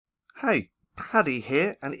Hey, Paddy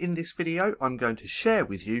here, and in this video I'm going to share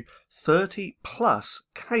with you 30 plus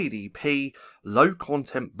KDP low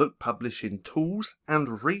content book publishing tools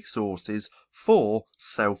and resources for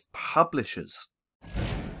self-publishers.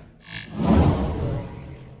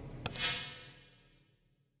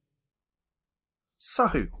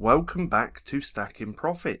 So, welcome back to Stacking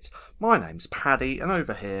Profit. My name's Paddy, and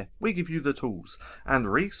over here we give you the tools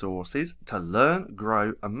and resources to learn,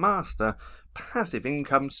 grow and master passive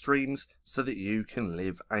income streams so that you can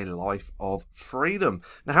live a life of freedom.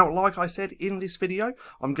 Now, like I said in this video,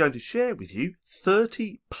 I'm going to share with you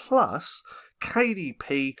 30 plus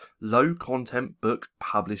KDP low content book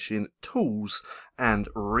publishing tools and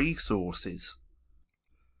resources.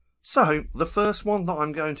 So, the first one that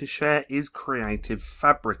I'm going to share is Creative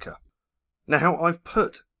Fabrica. Now, I've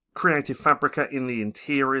put Creative Fabrica in the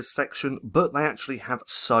interiors section, but they actually have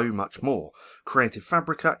so much more. Creative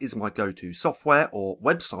Fabrica is my go-to software or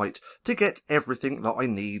website to get everything that I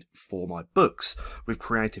need for my books. With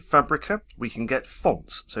Creative Fabrica, we can get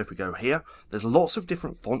fonts. So if we go here, there's lots of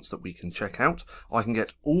different fonts that we can check out. I can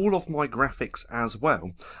get all of my graphics as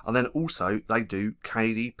well. And then also they do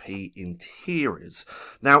KDP interiors.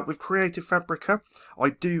 Now with Creative Fabrica, I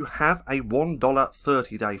do have a $1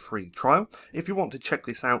 30-day free trial. If you want to check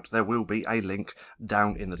this out, there will be a link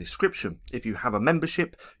down in the description. If you have a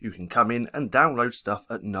membership, you can come in and download stuff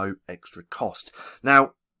at no extra cost.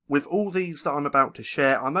 Now, with all these that I'm about to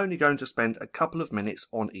share, I'm only going to spend a couple of minutes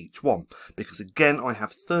on each one, because again, I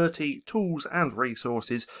have 30 tools and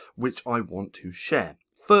resources which I want to share.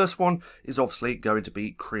 First one is obviously going to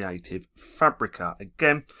be Creative Fabrica.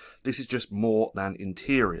 Again, this is just more than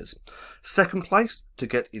interiors. Second place to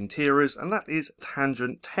get interiors, and that is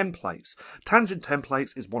Tangent Templates. Tangent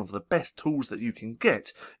Templates is one of the best tools that you can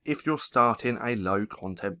get if you're starting a low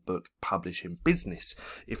content book publishing business.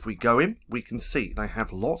 If we go in, we can see they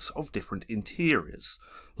have lots of different interiors.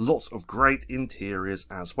 Lots of great interiors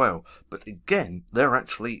as well. But again, they're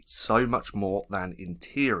actually so much more than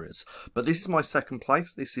interiors. But this is my second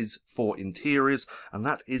place. This is for interiors, and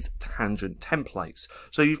that is Tangent Templates.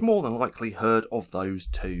 So you've more than likely heard of those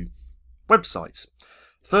two websites.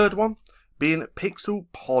 Third one being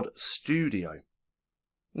Pixelpod Studio.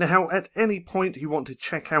 Now, at any point you want to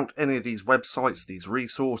check out any of these websites, these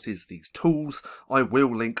resources, these tools, I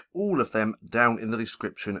will link all of them down in the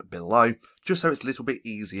description below, just so it's a little bit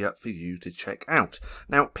easier for you to check out.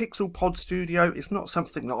 Now, Pixelpod Studio is not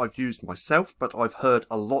something that I've used myself, but I've heard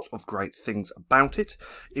a lot of great things about it.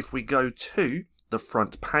 If we go to the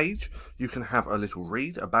front page, you can have a little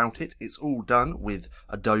read about it. It's all done with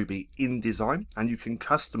Adobe InDesign, and you can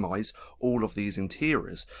customize all of these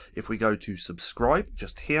interiors. If we go to subscribe,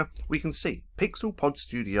 just here, we can see Pixelpod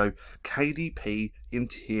Studio KDP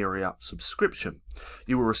interior subscription.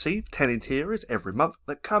 You will receive 10 interiors every month.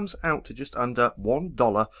 That comes out to just under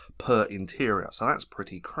 $1 per interior. So that's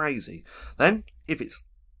pretty crazy. Then,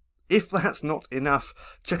 if that's not enough,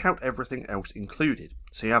 check out everything else included.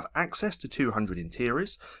 So you have access to 200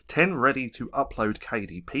 interiors, 10 ready to upload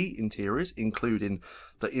KDP interiors, including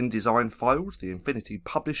the InDesign files, the Affinity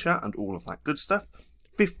Publisher and all of that good stuff,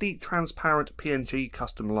 50 transparent PNG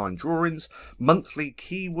custom line drawings, monthly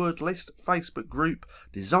keyword list, Facebook group,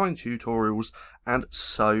 design tutorials, and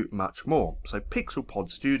so much more. So Pixelpod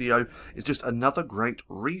Studio is just another great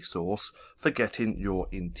resource for getting your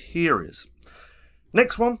interiors.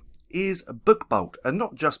 Next one is Bookbolt, and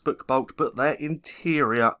not just Bookbolt, but their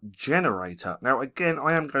interior generator. Now again,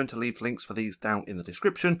 I am going to leave links for these down in the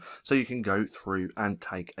description so you can go through and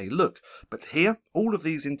take a look. But here, all of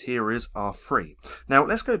these interiors are free. Now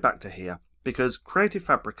let's go back to here, because Creative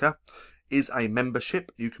Fabrica is a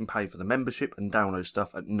membership. You can pay for the membership and download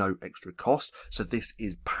stuff at no extra cost. So this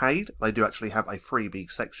is paid. They do actually have a freebie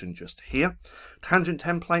section just here. Tangent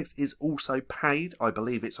Templates is also paid. I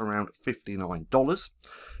believe it's around $59.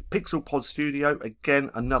 Pixelpod Studio,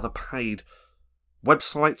 again, another paid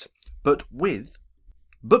website. But with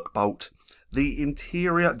Bookbolt, the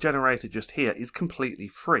interior generator just here is completely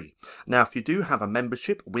free. Now, if you do have a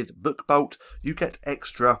membership with Bookbolt, you get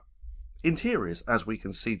extra interiors, as we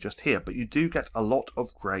can see just here, but you do get a lot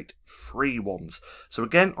of great free ones. So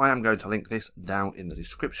again, I am going to link this down in the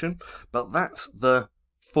description, but that's the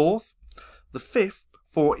fourth. The fifth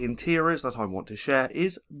for interiors that I want to share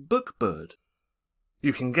is Bookbird.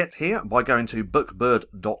 You can get here by going to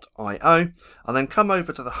bookbird.io and then come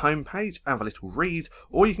over to the home page, have a little read,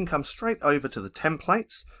 or you can come straight over to the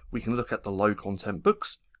templates. We can look at the low content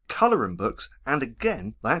books, colouring books, and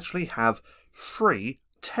again, they actually have free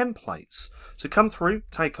templates. So come through,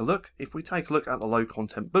 take a look. If we take a look at the low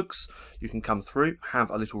content books, you can come through, have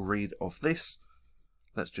a little read of this.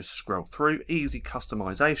 Let's just scroll through. Easy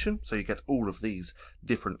customization, so you get all of these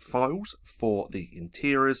different files for the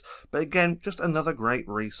interiors. But again, just another great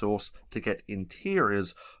resource to get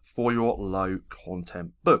interiors for your low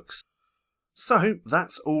content books. So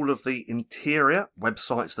that's all of the interior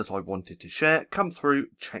websites that I wanted to share. Come through,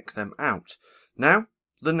 check them out. Now,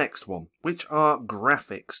 the next one, which are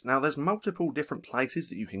graphics. Now, there's multiple different places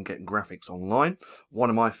that you can get graphics online. One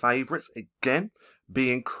of my favourites, again,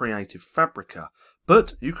 being Creative Fabrica.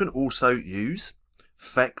 But you can also use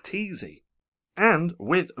Vecteezy. And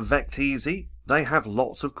with Vecteezy, they have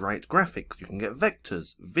lots of great graphics. You can get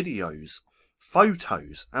vectors, videos,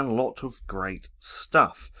 photos, and a lot of great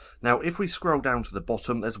stuff. Now, if we scroll down to the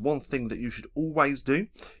bottom, there's one thing that you should always do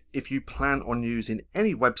if you plan on using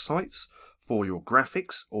any websites for your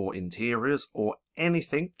graphics or interiors or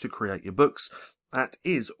anything to create your books. That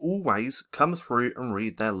is always come through and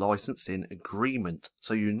read their licensing agreement,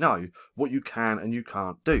 so you know what you can and you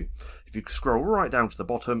can't do. If you scroll right down to the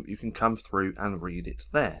bottom, you can come through and read it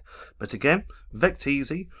there. But again,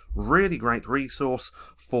 Vecteezy, really great resource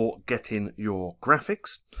for getting your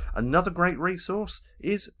graphics. Another great resource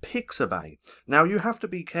is Pixabay. Now, you have to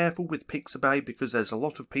be careful with Pixabay because there's a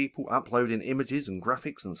lot of people uploading images and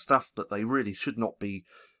graphics and stuff that they really should not be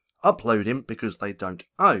uploading because they don't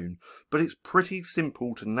own, but it's pretty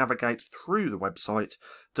simple to navigate through the website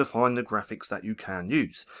to find the graphics that you can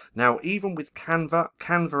use. Now, even with Canva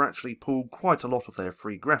actually pull quite a lot of their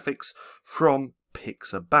free graphics from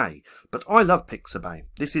Pixabay, but I love Pixabay.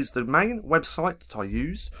 This is the main website that I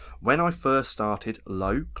used when I first started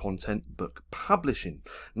low content book publishing.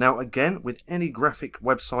 Now, again, with any graphic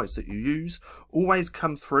websites that you use, always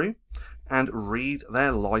come through and read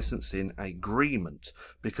their licensing agreement,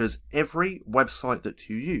 because every website that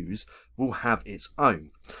you use will have its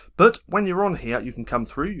own. But when you're on here, you can come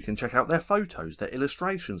through, you can check out their photos, their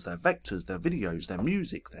illustrations, their vectors, their videos, their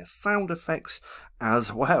music, their sound effects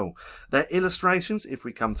as well. Their illustrations, if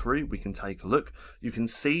we come through, we can take a look. You can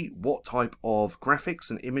see what type of graphics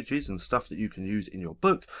and images and stuff that you can use in your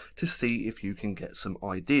book to see if you can get some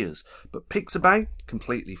ideas. But Pixabay,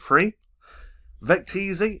 completely free.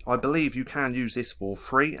 Vecteezy, I believe you can use this for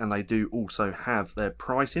free, and they do also have their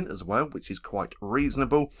pricing as well, which is quite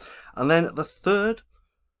reasonable. And then the third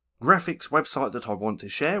graphics website that I want to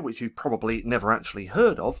share, which you've probably never actually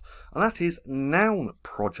heard of, and that is Noun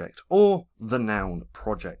Project, or the Noun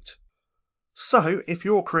Project. So, if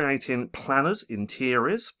you're creating planners,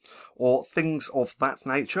 interiors, or things of that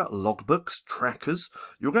nature, logbooks, trackers,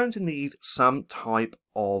 you're going to need some type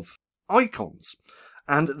of icons.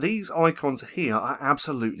 And these icons here are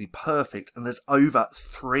absolutely perfect, and there's over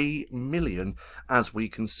 3 million, as we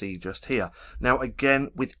can see just here. Now, again,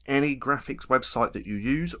 with any graphics website that you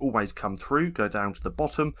use, always come through, go down to the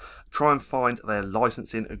bottom, try and find their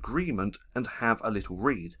licensing agreement and have a little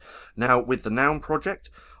read. Now, with the Noun Project,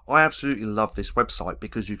 I absolutely love this website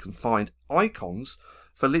because you can find icons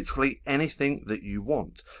for literally anything that you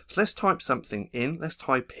want. So let's type something in. Let's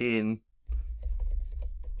type in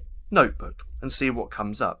notebook and see what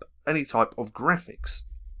comes up. Any type of graphics.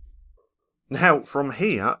 Now, from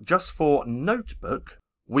here, just for notebook,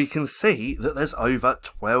 we can see that there's over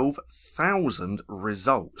 12,000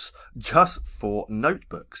 results just for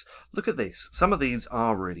notebooks. Look at this. Some of these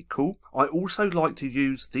are really cool. I also like to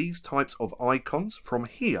use these types of icons from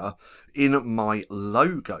here in my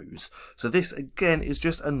logos. So this, again, is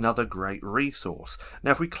just another great resource.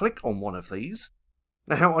 Now, if we click on one of these,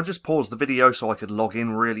 now, I just paused the video so I could log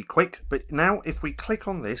in really quick, but now if we click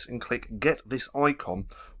on this and click Get This Icon,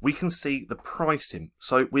 we can see the pricing.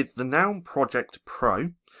 So with the Noun Project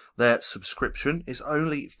Pro, their subscription is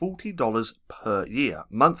only $40 per year.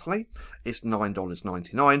 Monthly, it's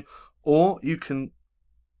 $9.99, or you can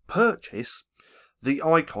purchase the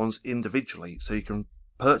icons individually. So you can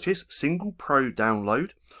purchase single pro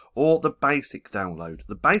download or the basic download.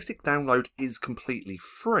 The basic download is completely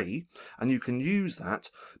free and you can use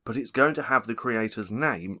that, but it's going to have the creator's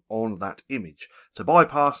name on that image. To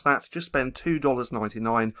bypass that, just spend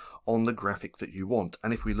 $2.99 on the graphic that you want.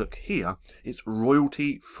 And if we look here, it's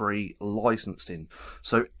royalty free licensing.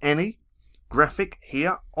 So any graphic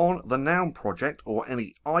here on the Noun Project or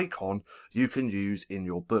any icon you can use in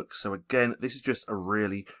your book. So again, this is just a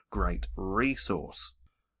really great resource.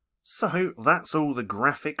 So that's all the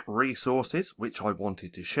graphic resources which I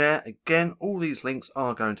wanted to share. Again, all these links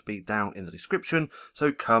are going to be down in the description,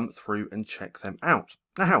 so come through and check them out.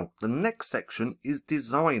 Now, the next section is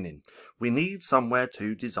designing. We need somewhere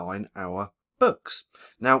to design our books.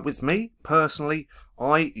 Now, with me, personally,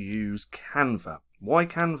 I use Canva. Why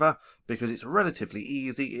Canva? Because it's relatively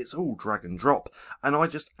easy, it's all drag and drop, and I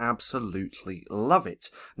just absolutely love it.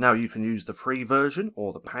 Now you can use the free version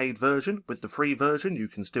or the paid version. With the free version you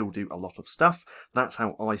can still do a lot of stuff, that's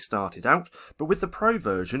how I started out, but with the pro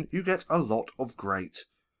version you get a lot of great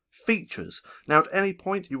features. Now at any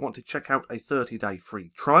point you want to check out a 30-day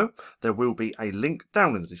free trial, there will be a link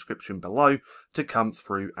down in the description below to come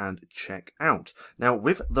through and check out. Now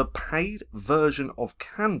with the paid version of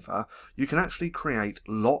Canva you can actually create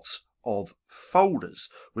lots of folders.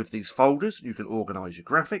 With these folders you can organize your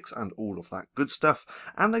graphics and all of that good stuff,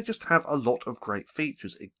 and they just have a lot of great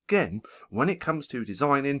features. Again, when it comes to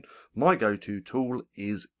designing, my go-to tool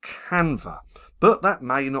is Canva, but that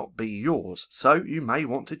may not be yours, so you may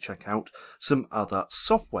want to check out some other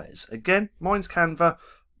softwares. Again, mine's Canva.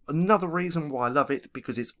 Another reason why I love it,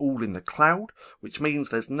 because it's all in the cloud, which means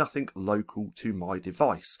there's nothing local to my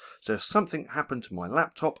device. So if something happened to my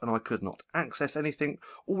laptop and I could not access anything,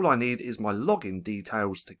 all I need is my login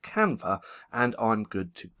details to Canva and I'm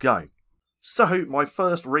good to go. So my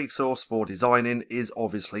first resource for designing is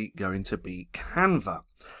obviously going to be Canva.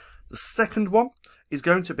 The second one is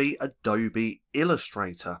going to be Adobe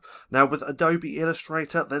Illustrator. Now with Adobe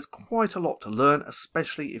Illustrator there's quite a lot to learn,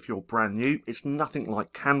 especially if you're brand new. It's nothing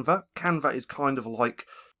like Canva. Canva is kind of like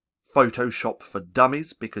Photoshop for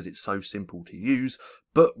dummies because it's so simple to use,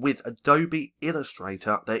 but with Adobe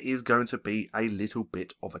Illustrator there is going to be a little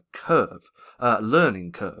bit of a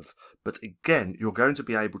learning curve, but again you're going to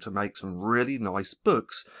be able to make some really nice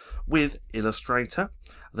books with Illustrator.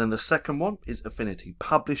 Then the second one is Affinity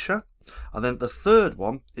Publisher, and then the third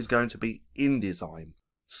one is going to be InDesign.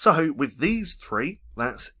 So with these three,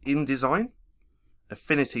 that's InDesign,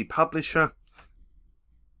 Affinity Publisher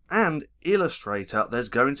and Illustrator, there's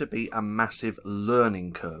going to be a massive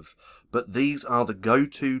learning curve, but these are the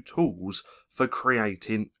go-to tools for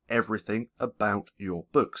creating everything about your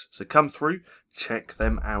books. So come through, check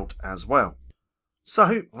them out as well.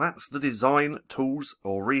 So that's the design tools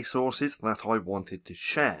or resources that I wanted to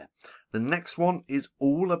share. The next one is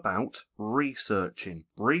all about researching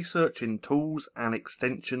tools and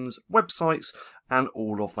extensions, websites, and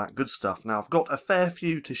all of that good stuff. Now I've got a fair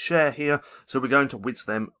few to share here, so we're going to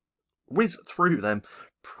whiz through them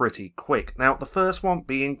pretty quick. Now the first one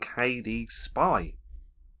being Kdspy.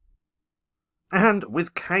 And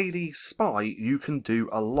with Kdspy, you can do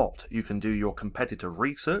a lot. You can do your competitor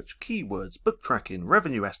research, keywords, book tracking,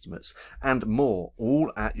 revenue estimates, and more,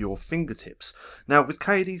 all at your fingertips. Now, with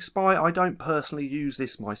Kdspy, I don't personally use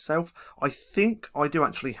this myself. I think I do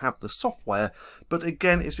actually have the software, but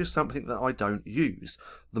again, it's just something that I don't use.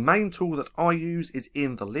 The main tool that I use is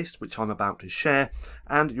in the list, which I'm about to share,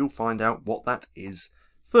 and you'll find out what that is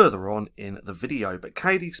further on in the video. But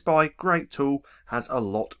Kdspy, great tool, has a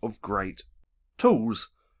lot of great tools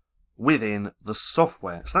within the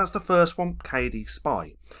software. So that's the first one,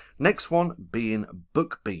 Kdspy. Next one being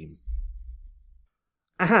BookBeam.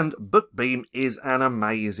 And BookBeam is an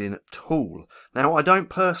amazing tool. Now I don't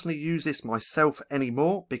personally use this myself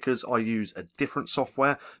anymore because I use a different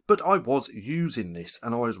software, but I was using this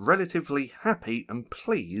and I was relatively happy and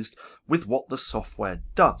pleased with what the software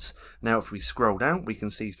does. Now if we scroll down we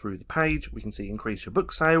can see through the page, we can see increase your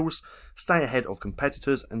book sales, stay ahead of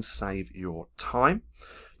competitors and save your time.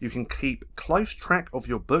 You can keep close track of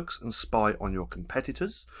your books and spy on your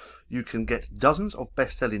competitors. You can get dozens of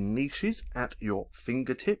best-selling niches at your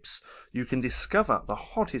fingertips. You can discover the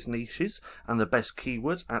hottest niches and the best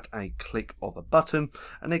keywords at a click of a button.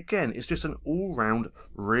 And again, it's just an all-round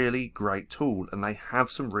really great tool and they have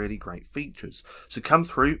some really great features. So come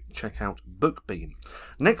through, check out BookBeam.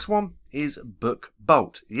 Next one is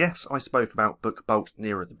Bookbolt. Yes, I spoke about Bookbolt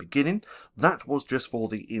near at the beginning. That was just for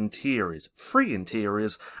the interiors, free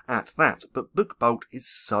interiors at that, but Bookbolt is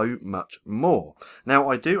so much more. Now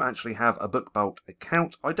I do actually have a Bookbolt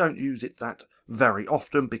account. I don't use it that very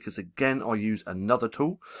often because again I use another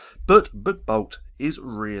tool, but Bookbolt is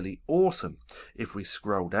really awesome. If we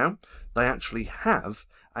scroll down, they actually have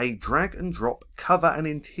a drag and drop cover and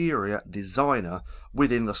interior designer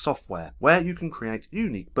within the software where you can create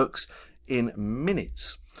unique books in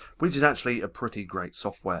minutes, which is actually a pretty great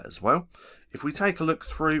software as well. If we take a look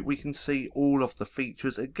through, we can see all of the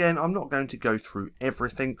features. Again, I'm not going to go through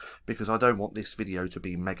everything because I don't want this video to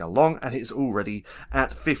be mega long and it's already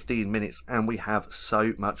at 15 minutes and we have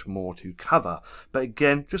so much more to cover. But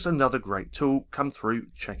again, just another great tool. Come through,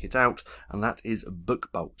 check it out, and that is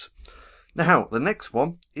Bookbolt. Now, the next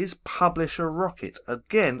one is Publisher Rocket.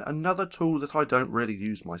 Again, another tool that I don't really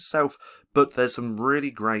use myself, but there's some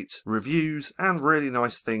really great reviews and really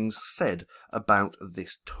nice things said about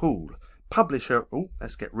this tool. Publisher, oh,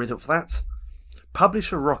 let's get rid of that.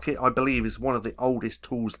 Publisher Rocket, I believe, is one of the oldest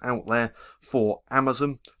tools out there for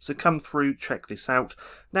Amazon, so come through, check this out.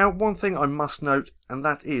 Now, one thing I must note, and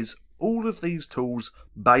that is all of these tools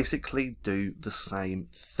basically do the same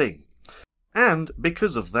thing. And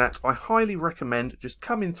because of that, I highly recommend just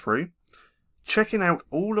coming through, checking out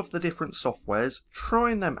all of the different softwares,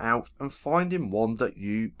 trying them out and finding one that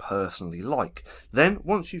you personally like. Then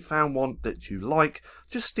once you've found one that you like,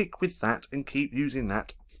 just stick with that and keep using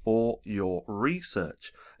that for your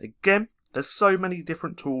research. Again, there's so many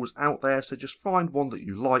different tools out there, so just find one that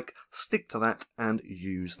you like, stick to that and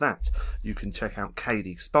use that. You can check out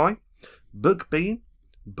KDSpy, BookBeam,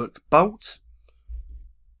 Bookbolt,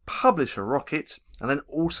 Publisher Rocket, and then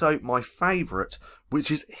also my favourite,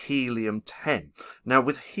 which is Helium 10. Now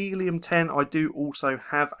with Helium 10, I do also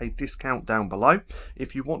have a discount down below.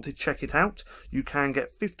 If you want to check it out, you can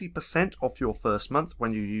get 50% off your first month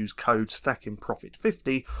when you use code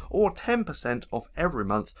StackingProfit50, or 10% off every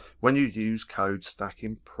month when you use code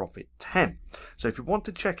StackingProfit10. So if you want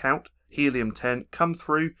to check out Helium 10, come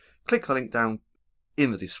through, click the link down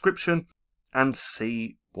in the description and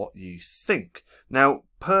see what you think. Now,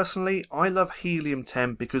 personally, I love Helium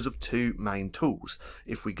 10 because of two main tools.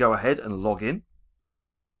 If we go ahead and log in,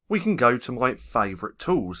 we can go to my favourite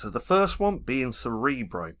tools. So the first one being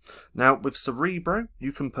Cerebro. Now with Cerebro,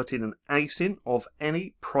 you can put in an ASIN of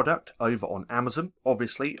any product over on Amazon.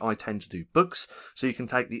 Obviously, I tend to do books, so you can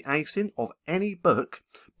take the ASIN of any book,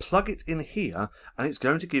 plug it in here, and it's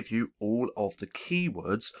going to give you all of the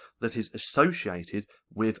keywords that is associated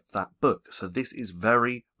with that book. So this is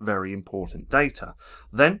very, very important data.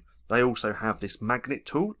 Then they also have this magnet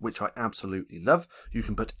tool, which I absolutely love. You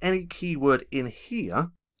can put any keyword in here,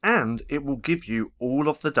 and it will give you all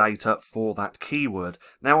of the data for that keyword.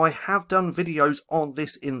 Now, I have done videos on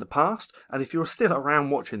this in the past, and if you're still around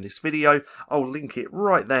watching this video, I'll link it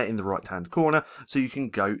right there in the right hand corner so you can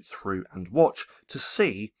go through and watch to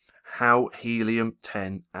see how Helium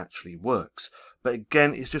 10 actually works. But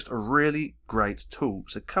again, it's just a really great tool,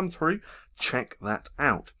 so come through, check that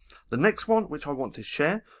out. The next one which I want to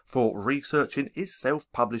share for researching is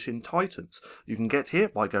SelfPubishingTitans. You can get here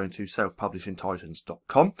by going to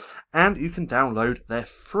SelfPubishingTitans.com, and you can download their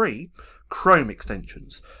free Chrome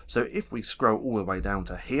extensions. So if we scroll all the way down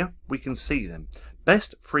to here, we can see them.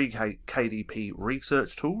 Best free KDP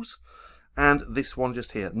research tools. And this one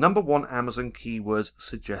just here, #1 Amazon Keywords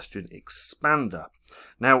Suggestion Expander.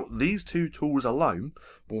 Now, these two tools alone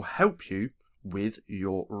will help you with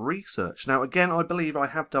your research. Now, again, I believe I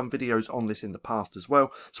have done videos on this in the past as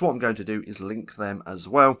well, so what I'm going to do is link them as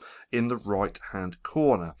well in the right hand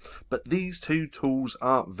corner. But these two tools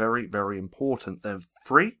are very, very important. They're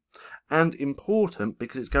free and important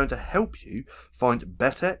because it's going to help you find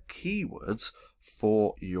better keywords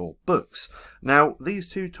for your books. Now, these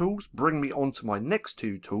two tools bring me on to my next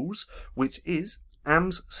two tools, which is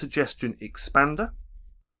AMS Suggestion Expander.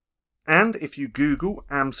 And if you Google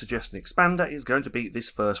AMS Suggestion Expander, it's going to be this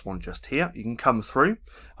first one just here. You can come through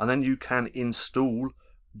and then you can install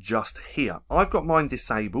just here. I've got mine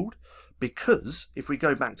disabled because if we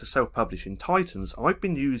go back to SelfPubishingTitans, I've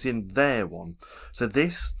been using their one. So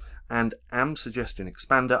this and AMS Suggestion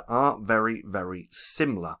Expander are very, very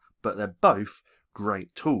similar, but they're both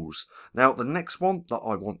great tools. Now, the next one that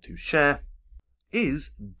I want to share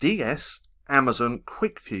is DS Amazon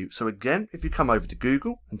Quick View. So again, if you come over to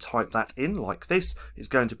Google and type that in like this, it's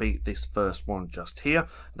going to be this first one just here.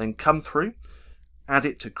 Then come through, add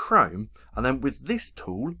it to Chrome, and then with this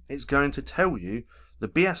tool, it's going to tell you the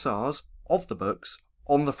BSRs of the books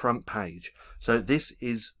on the front page. So this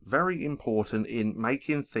is very important in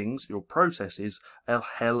making things, your processes, a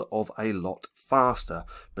hell of a lot faster.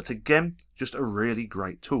 But again, just a really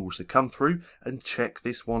great tool. So come through and check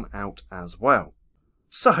this one out as well.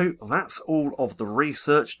 So that's all of the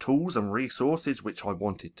research tools and resources which I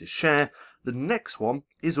wanted to share. The next one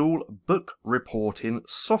is all book reporting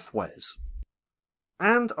softwares.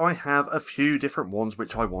 And I have a few different ones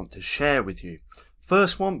which I want to share with you.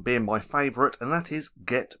 First one being my favourite, and that is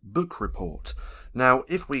Getbookreport. Now,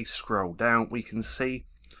 if we scroll down, we can see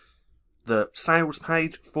the sales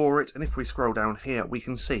page for it, and if we scroll down here, we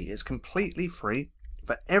can see it's completely free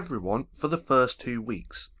for everyone for the first 2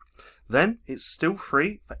 weeks. Then it's still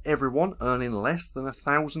free for everyone earning less than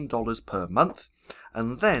 $1,000 per month.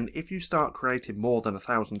 And then if you start creating more than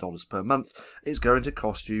 $1,000 per month, it's going to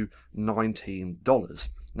cost you $19.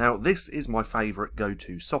 Now, this is my favourite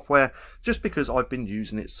go-to software just because I've been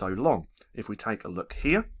using it so long. If we take a look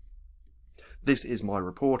here, this is my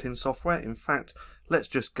reporting software. In fact, let's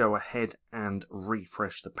just go ahead and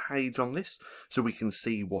refresh the page on this so we can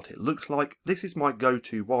see what it looks like. This is my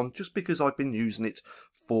go-to one just because I've been using it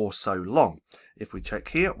for so long. If we check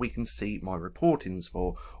here, we can see my reportings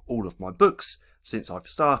for all of my books since I've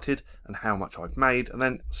started and how much I've made, and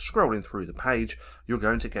then scrolling through the page you're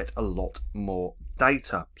going to get a lot more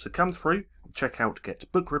data. So come through, check out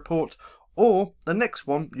Getbookreport, or the next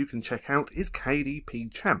one you can check out is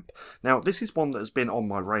Kdpchamp. Now this is one that has been on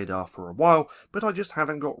my radar for a while, but I just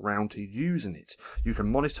haven't got round to using it. You can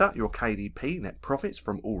monitor your KDP net profits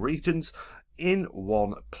from all regions in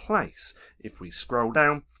one place. If we scroll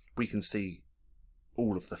down, we can see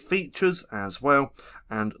all of the features as well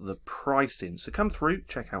and the pricing. So come through,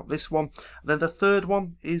 check out this one. Then the third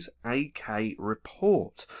one is AK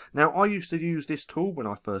Report. Now I used to use this tool when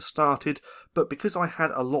I first started, but because I had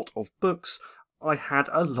a lot of books, I had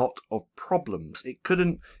a lot of problems. It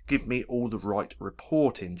couldn't give me all the right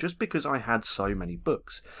reporting just because I had so many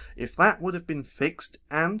books. If that would have been fixed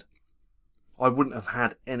and I wouldn't have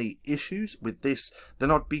had any issues with this,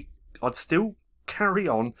 then I'd still carry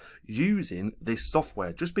on using this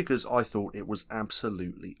software just because I thought it was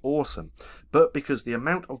absolutely awesome. But because the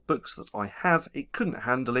amount of books that I have, it couldn't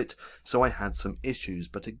handle it, so I had some issues.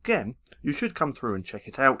 But again, you should come through and check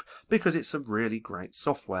it out because it's a really great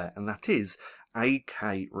software, and that is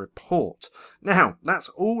AK Report. Now, that's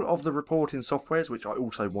all of the reporting softwares which I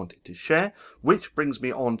also wanted to share, which brings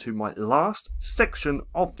me on to my last section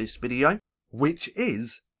of this video, which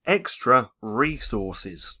is extra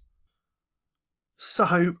resources.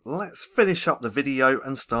 So let's finish up the video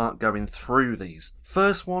and start going through these.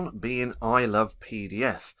 First one being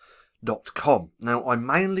ILovepDF.com. Now I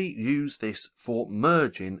mainly use this for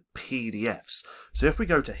merging PDFs. So if we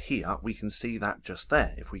go to here, we can see that just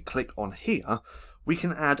there. If we click on here, we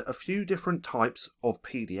can add a few different types of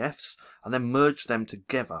PDFs and then merge them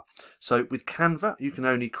together. So with Canva, you can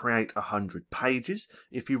only create 100 pages.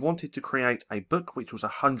 If you wanted to create a book which was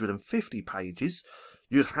 150 pages,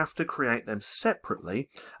 you'd have to create them separately,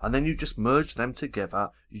 and then you just merge them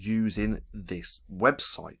together using this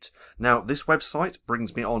website. Now, this website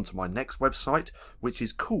brings me on to my next website, which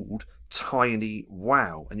is called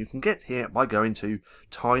TinyWOW, and you can get here by going to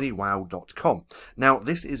tinywow.com. Now,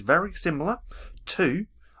 this is very similar to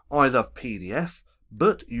ILovepDF,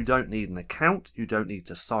 but you don't need an account, you don't need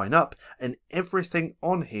to sign up, and everything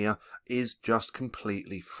on here is just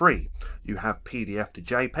completely free. You have PDF to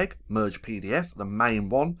JPEG, merge PDF, the main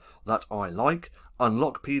one that I like,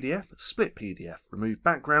 unlock PDF, split PDF, remove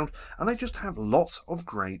background, and they just have lots of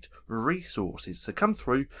great resources. So come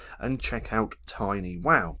through and check out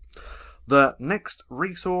TinyWOW. The next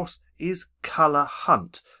resource is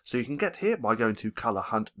ColorHunt. So you can get here by going to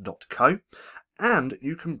colorhunt.co. And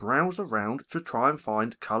you can browse around to try and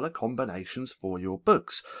find colour combinations for your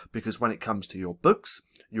books, because when it comes to your books,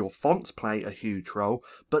 your fonts play a huge role,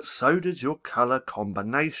 but so does your colour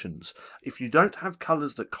combinations. If you don't have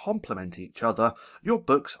colours that complement each other, your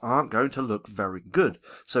books aren't going to look very good.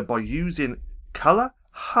 So by using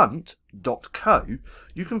colorhunt.co,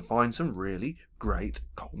 you can find some really great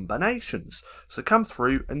combinations. So come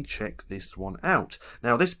through and check this one out.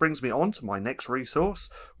 Now this brings me on to my next resource,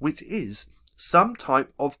 which is some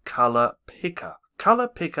type of color picker. Color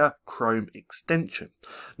Picker Chrome extension.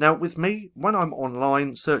 Now with me, when I'm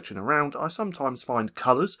online searching around, I sometimes find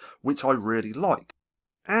colours which I really like.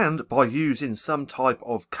 And by using some type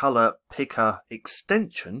of Color Picker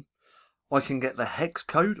extension, I can get the hex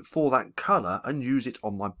code for that colour and use it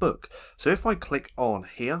on my book. So if I click on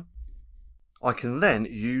here, I can then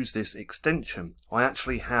use this extension. I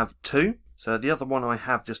actually have two. So the other one I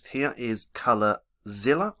have just here is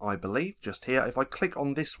ColorZilla, I believe, just here. If I click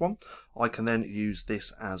on this one, I can then use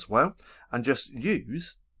this as well and just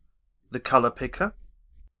use the color picker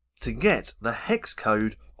to get the hex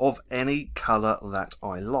code of any color that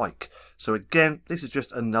I like. So again, this is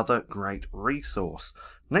just another great resource.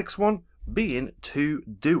 Next one being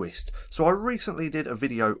Todoist. So I recently did a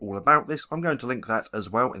video all about this. I'm going to link that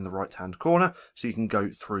as well in the right hand corner so you can go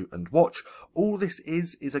through and watch. All this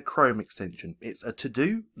is a Chrome extension. It's a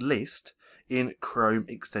to-do list in Chrome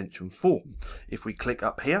extension form. If we click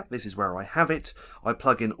up here, this is where I have it. I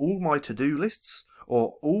plug in all my to-do lists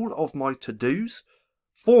or all of my to-dos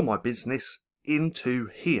for my business into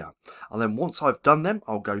here, and then once I've done them,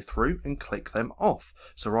 I'll go through and click them off.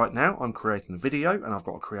 So right now I'm creating a video and I've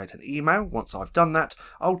got to create an email. Once I've done that,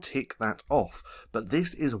 I'll tick that off. But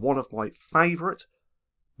this is one of my favorite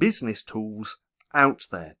business tools out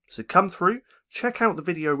there. So come through, check out the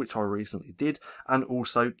video which I recently did, and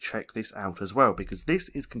also check this out as well, because this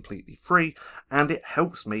is completely free and it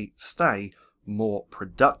helps me stay more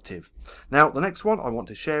productive. Now the next one I want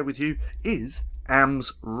to share with you is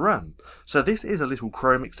AMS Run. So this is a little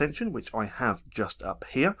Chrome extension which I have just up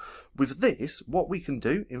here. With this, what we can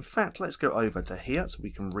do, in fact, let's go over to here so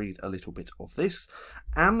we can read a little bit of this.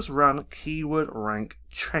 AMS Run Keyword Rank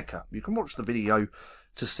Checker. You can watch the video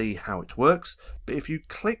to see how it works, but if you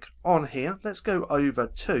click on here, let's go over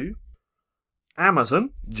to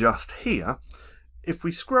Amazon just here. If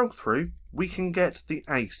we scroll through, we can get the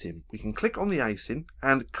ASIN. We can click on the ASIN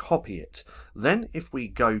and copy it. Then if we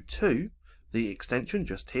go to the extension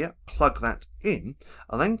just here, plug that in,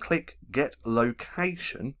 and then click Get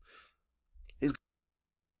Location, it's going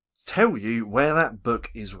to tell you where that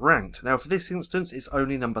book is ranked. Now for this instance, it's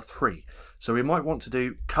only number 3. So we might want to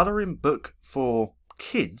do colouring book for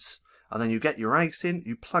kids, and then you get your ASIN,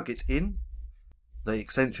 you plug it in, the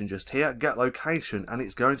extension just here, Get Location, and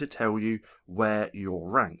it's going to tell you where you're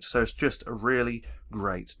ranked. So it's just a really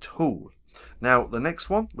great tool. Now the next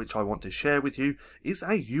one which I want to share with you is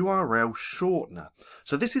a URL shortener.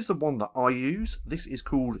 So this is the one that I use. This is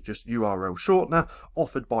called just URL shortener,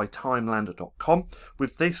 offered by Timelander.com.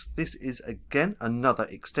 With this is again another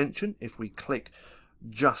extension. If we click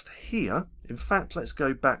just here, in fact let's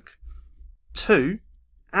go back to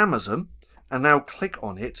Amazon and now click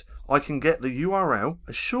on it, I can get the URL,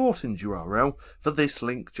 a shortened URL, for this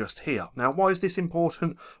link just here. Now, why is this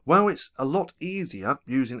important? Well, it's a lot easier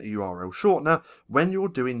using a URL shortener when you're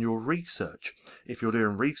doing your research. If you're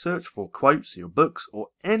doing research for quotes, your books, or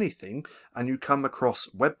anything, and you come across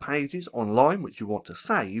web pages online which you want to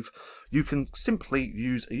save, you can simply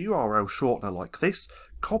use a URL shortener like this,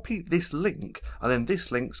 copy this link, and then this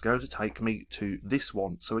link's going to take me to this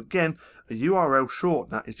one. So again, a URL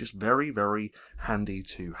shortener is just very, very handy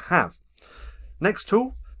to have. Next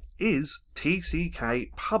tool is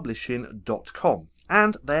Kdpchamp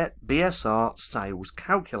and their BSR Sales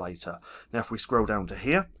Calculator. Now if we scroll down to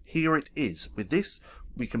here, here it is. With this,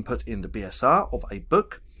 we can put in the BSR of a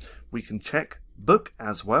book. We can check book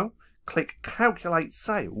as well. Click Calculate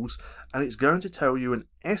Sales, and it's going to tell you an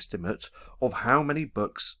estimate of how many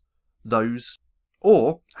books those,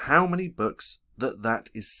 or how many books that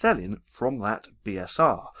is selling from that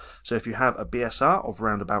BSR. So if you have a BSR of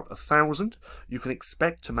around about 1,000, you can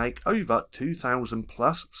expect to make over 2,000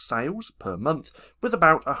 plus sales per month, with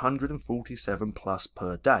about 147 plus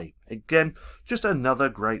per day. Again, just another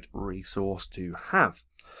great resource to have.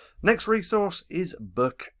 Next resource is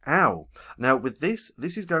Bookow. Now with this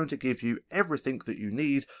is going to give you everything that you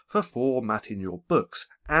need for formatting your books,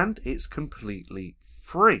 and it's completely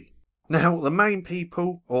free. Now the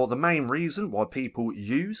main reason why people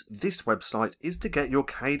use this website is to get your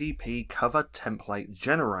KDP cover template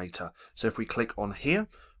generator. So if we click on here,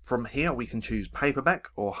 from here we can choose paperback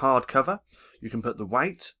or hardcover. You can put the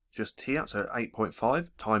weight just here, so 8.5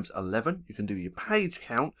 times 11. You can do your page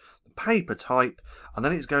count, the paper type, and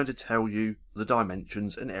then it's going to tell you the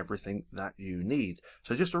dimensions and everything that you need.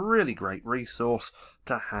 So just a really great resource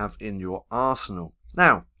to have in your arsenal.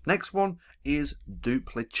 Now, next one is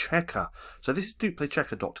Duplichecker. So this is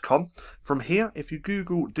duplichecker.com. From here, if you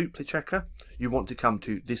Google Duplichecker, you want to come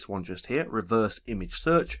to this one just here, reverse image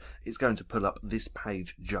search. It's going to pull up this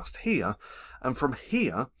page just here. And from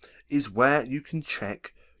here is where you can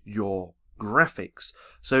check your graphics.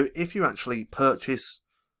 So if you actually purchase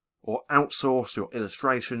or outsource your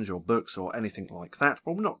illustrations, your books, or anything like that,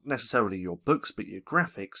 well, not necessarily your books, but your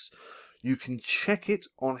graphics, you can check it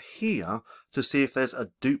on here to see if there's a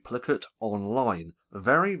duplicate online.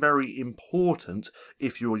 Very, very important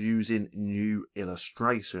if you're using new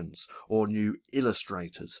illustrations or new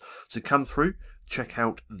illustrators. So come through, check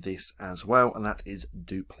out this as well, and that is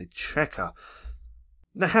Duplichecker.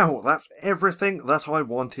 Now, that's everything that I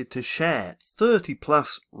wanted to share. 30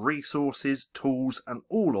 plus resources, tools, and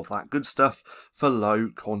all of that good stuff for low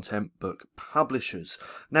content book publishers.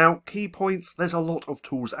 Now, key points, there's a lot of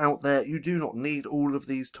tools out there. You do not need all of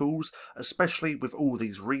these tools, especially with all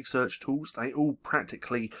these research tools. They all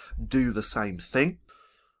practically do the same thing.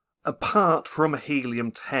 Apart from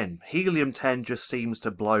Helium 10. Helium 10 just seems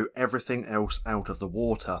to blow everything else out of the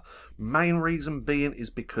water. Main reason being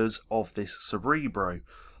is because of this Cerebro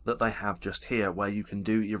that they have just here, where you can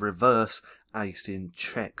do your reverse ASIN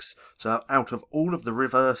checks. So out of all of the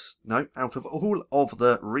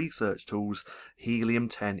research tools, Helium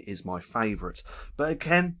 10 is my favourite. But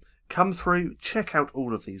again, come through, check out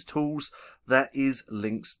all of these tools. There is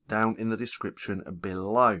links down in the description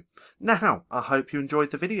below. Now, I hope you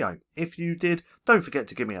enjoyed the video. If you did, don't forget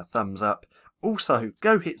to give me a thumbs up. Also,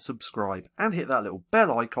 go hit subscribe and hit that little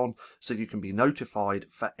bell icon so you can be notified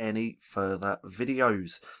for any further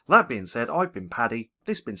videos. That being said, I've been Paddy,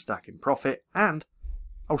 this has been Stacking Profit, and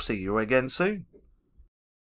I'll see you again soon.